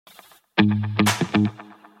Hello,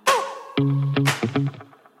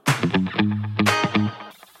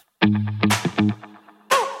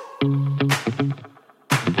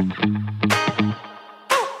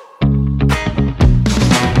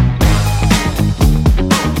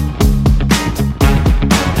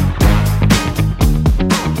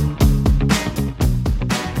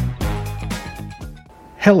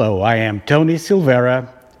 I am Tony Silvera,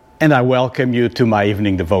 and I welcome you to my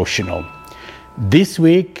evening devotional. This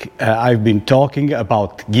week, I've been talking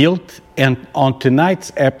about guilt, and on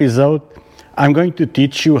tonight's episode, I'm going to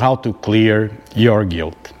teach you how to clear your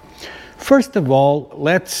guilt. First of all,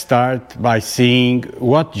 let's start by seeing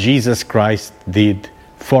what Jesus Christ did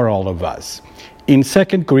for all of us. In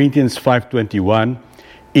 2 Corinthians 5:21,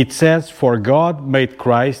 it says, "For God made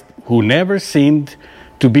Christ, who never sinned,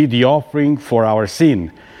 to be the offering for our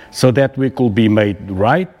sin, so that we could be made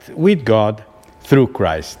right with God through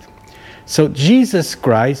Christ." So Jesus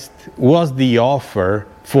Christ was the offer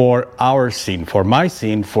for our sin, for my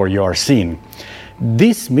sin, for your sin.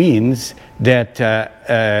 This means that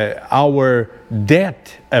our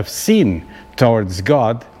debt of sin towards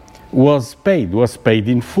God was paid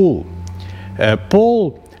in full.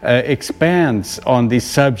 Paul expands on this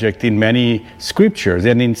subject in many scriptures,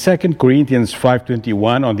 and in 2 Corinthians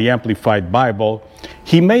 5:21 on the Amplified Bible,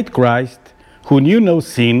 he made Christ, who knew no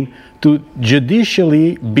sin, to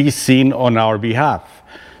judicially be sin on our behalf,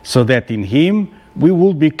 so that in him we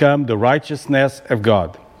will become the righteousness of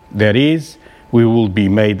God. That is, we will be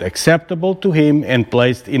made acceptable to him and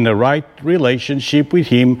placed in a right relationship with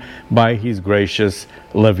him by his gracious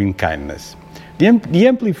loving kindness. The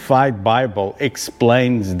Amplified Bible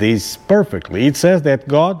explains this perfectly. It says that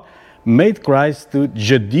God made Christ to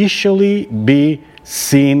judicially be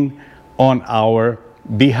sin on our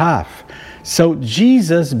behalf. So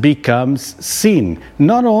Jesus becomes sin.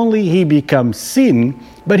 Not only he becomes sin,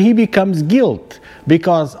 but he becomes guilt,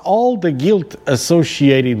 because all the guilt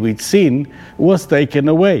associated with sin was taken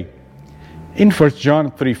away. In 1 John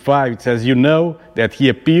 3:5, it says, "You know that he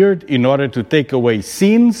appeared in order to take away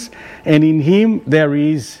sins, and in him there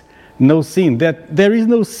is no sin." That there is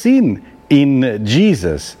no sin in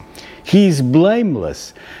Jesus. He is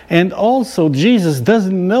blameless. And also, Jesus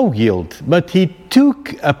doesn't know guilt, but he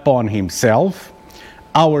took upon himself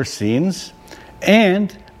our sins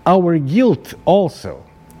and our guilt also.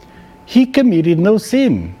 He committed no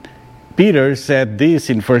sin. Peter said this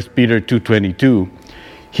in 1 Peter 2:22.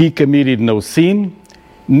 "He committed no sin,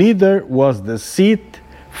 neither was deceit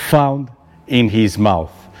found in his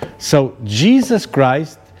mouth." So Jesus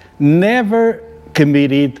Christ never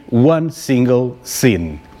committed one single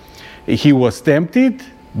sin. He was tempted,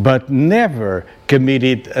 but never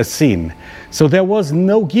committed a sin. So there was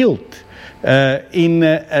no guilt. In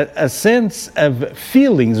a sense of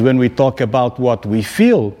feelings, when we talk about what we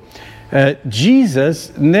feel,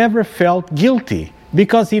 Jesus never felt guilty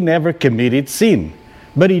because he never committed sin.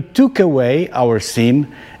 But he took away our sin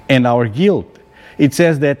and our guilt. It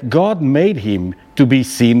says that God made him to be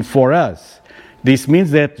sin for us. This means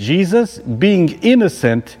that Jesus, being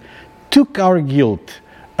innocent, took our guilt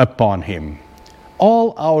upon him.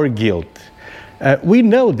 All our guilt. We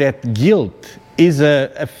know that guilt is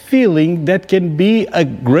a feeling that can be a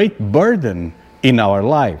great burden in our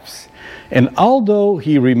lives. And although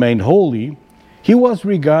he remained holy, he was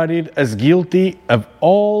regarded as guilty of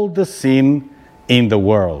all the sin in the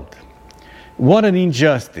world. What an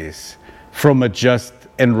injustice from a just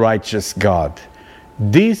and righteous God.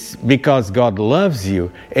 This because God loves you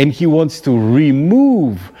and he wants to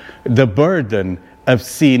remove the burden of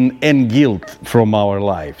sin and guilt from our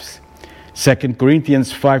lives. 2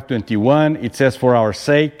 Corinthians 5:21, it says, "For our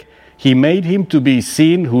sake he made him to be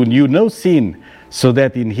sin who knew no sin, so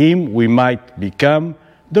that in him we might become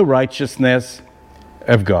the righteousness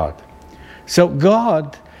of God." So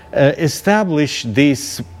God established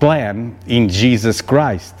this plan in Jesus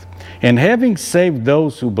Christ. And having saved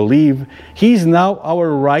those who believe, he is now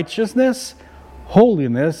our righteousness,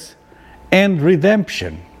 holiness, and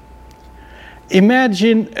redemption.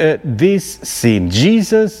 Imagine this scene.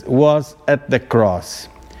 Jesus was at the cross.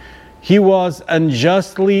 He was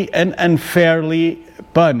unjustly and unfairly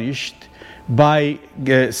punished by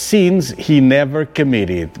sins he never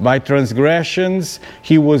committed. By transgressions,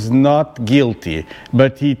 he was not guilty,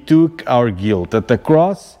 but he took our guilt. At the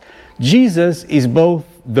cross, Jesus is both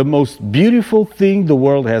the most beautiful thing the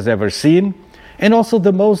world has ever seen and also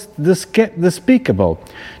the most despicable.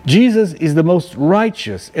 Jesus is the most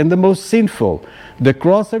righteous and the most sinful. The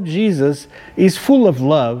cross of Jesus is full of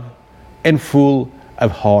love and full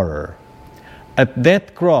of horror. At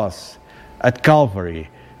that cross, at Calvary,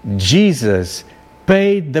 Jesus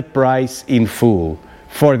paid the price in full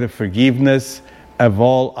for the forgiveness of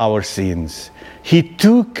all our sins. He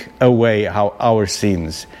took away our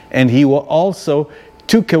sins, and He also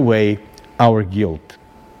took away our guilt.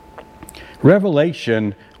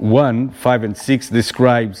 Revelation 1:5-6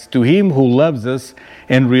 describes, "To Him who loves us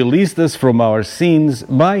and released us from our sins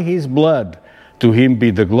by His blood, to Him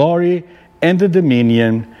be the glory and the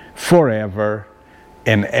dominion forever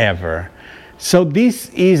and ever." So this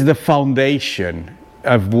is the foundation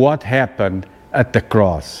of what happened at the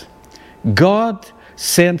cross. God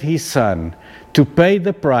sent His Son to pay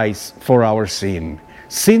the price for our sin.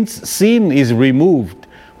 Since sin is removed,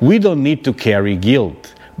 we don't need to carry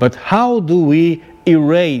guilt. But how do we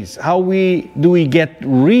erase, do we get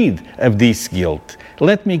rid of this guilt?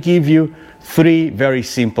 Let me give you 3 very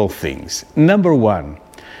simple things. Number 1,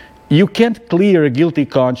 you can't clear a guilty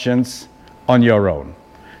conscience on your own.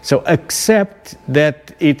 So accept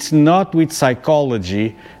that it's not with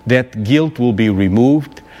psychology that guilt will be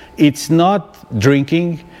removed. It's not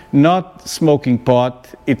drinking, not smoking pot.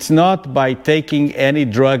 It's not by taking any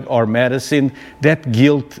drug or medicine that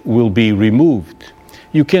guilt will be removed.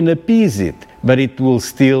 You can appease it, but it will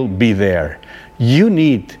still be there. You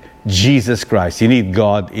need Jesus Christ. You need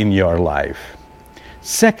God in your life.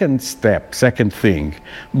 Second thing,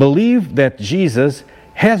 believe that Jesus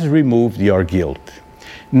has removed your guilt.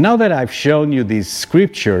 Now that I've shown you these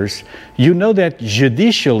scriptures, you know that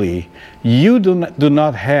judicially you do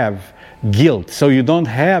not have guilt, so you don't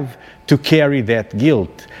have to carry that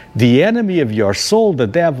guilt. The enemy of your soul, the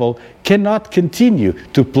devil, cannot continue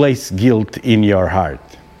to place guilt in your heart.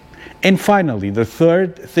 And finally, the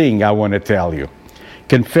third thing I want to tell you,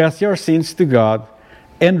 confess your sins to God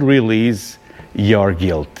and release your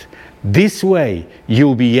guilt. This way,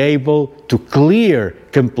 you'll be able to clear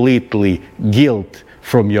completely guilt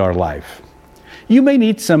from your life. You may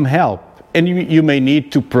need some help, and you may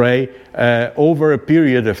need to pray over a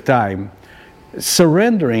period of time,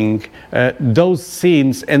 surrendering those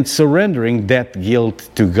sins and surrendering that guilt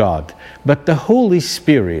to God. But the Holy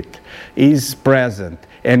Spirit is present,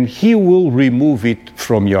 and He will remove it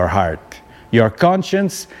from your heart. Your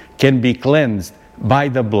conscience can be cleansed by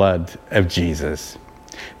the blood of Jesus.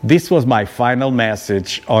 This was my final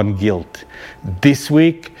message on guilt. This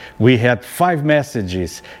week, we had 5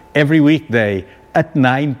 messages every weekday at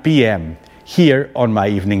 9 p.m. here on my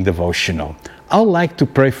evening devotional. I'd like to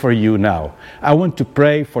pray for you now. I want to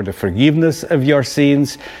pray for the forgiveness of your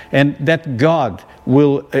sins and that God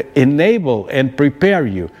will enable and prepare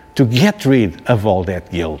you to get rid of all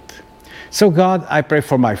that guilt. So God, I pray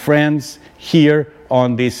for my friends here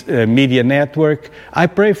on this media network. I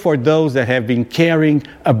pray for those that have been carrying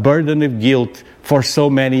a burden of guilt for so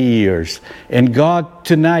many years. And God,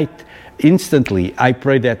 tonight, instantly, I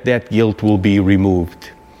pray that that guilt will be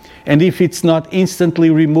removed. And if it's not instantly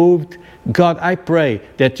removed, God, I pray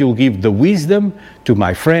that you'll give the wisdom to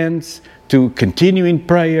my friends to continue in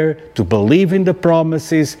prayer, to believe in the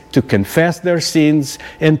promises, to confess their sins,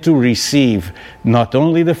 and to receive not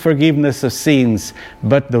only the forgiveness of sins,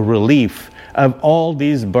 but the relief of all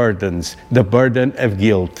these burdens, the burden of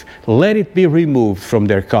guilt. Let it be removed from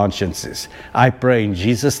their consciences. I pray in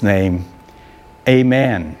Jesus' name,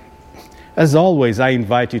 amen. As always, I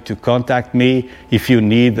invite you to contact me if you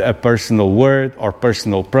need a personal word or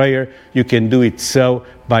personal prayer. You can do it so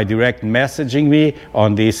by direct messaging me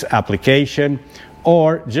on this application,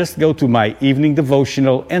 or just go to my evening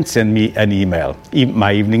devotional and send me an email,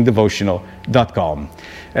 myeveningdevotional.com.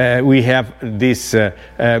 We have this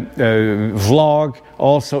vlog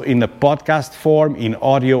also in a podcast form, in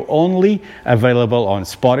audio only, available on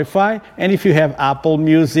Spotify. And if you have Apple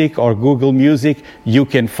Music or Google Music, you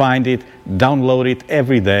can find it, download it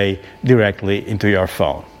every day directly into your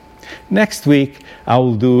phone. Next week, I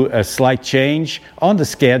will do a slight change on the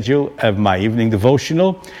schedule of my evening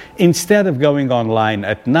devotional. Instead of going online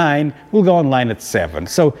at 9, we'll go online at 7.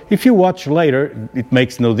 So if you watch later, it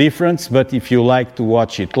makes no difference. But if you like to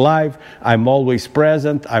watch it live, I'm always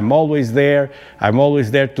present. I'm always there. I'm always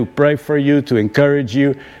there to pray for you, to encourage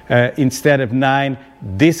you. Instead of 9,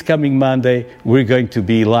 this coming Monday, we're going to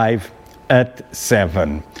be live at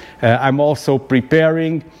 7. I'm also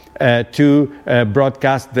preparing to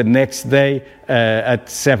broadcast the next day at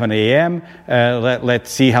 7 a.m.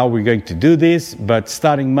 Let's see how we're going to do this, but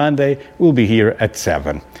starting Monday, we'll be here at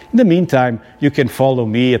 7. In the meantime, you can follow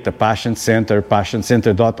me at the Passion Center,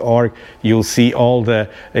 passioncenter.org. You'll see all the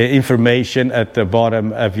information at the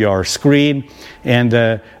bottom of your screen. And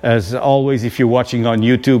as always, if you're watching on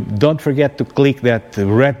YouTube, don't forget to click that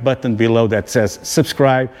red button below that says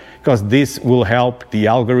subscribe, because this will help the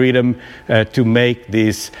algorithm to make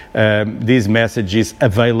these messages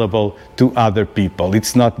available to other other people.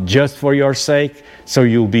 It's not just for your sake, so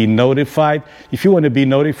you'll be notified. If you want to be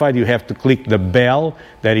notified, you have to click the bell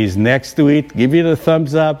that is next to it. Give it a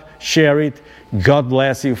thumbs up, share it. God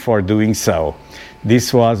bless you for doing so.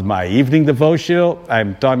 This was my evening devotional.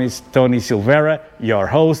 I'm Tony Silveira, your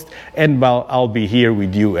host, and I'll be here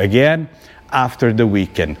with you again after the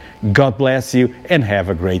weekend. God bless you and have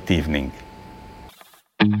a great evening.